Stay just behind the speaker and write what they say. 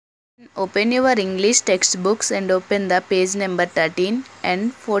Open your English textbooks and open the page number 13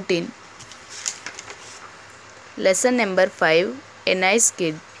 and 14. Lesson number 5. A nice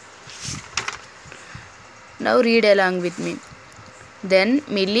kid. Now read along with me. Then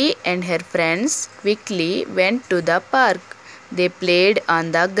Millie and her friends quickly went to the park. They played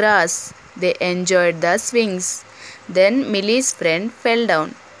on the grass. They enjoyed the swings. Then Millie's friend fell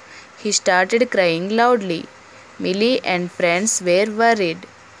down. He started crying loudly. Millie and friends were worried.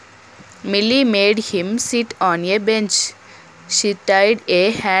 Millie made him sit on a bench. She tied a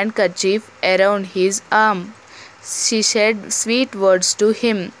handkerchief around his arm. She said sweet words to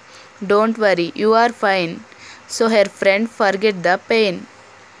him. "Don't worry, you are fine." So her friend forgot the pain.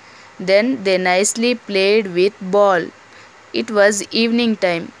 Then they nicely played with ball. It was evening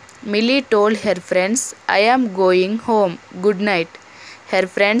time. Millie told her friends, "I am going home. Good night." Her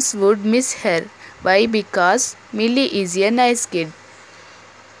friends would miss her. Why? Because Millie is a nice kid.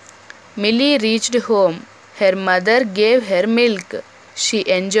 Millie reached home. Her mother gave her milk. She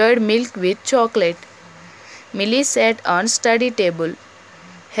enjoyed milk with chocolate. Millie sat on study table.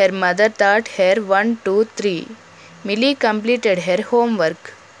 Her mother taught her 1, 2, 3. Millie completed her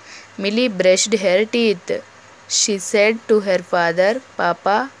homework. Millie brushed her teeth. She said to her father,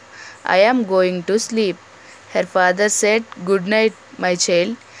 "Papa, I am going to sleep." Her father said, "Good night, my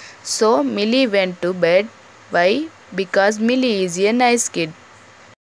child." So Millie went to bed. Why? Because Millie is a nice kid.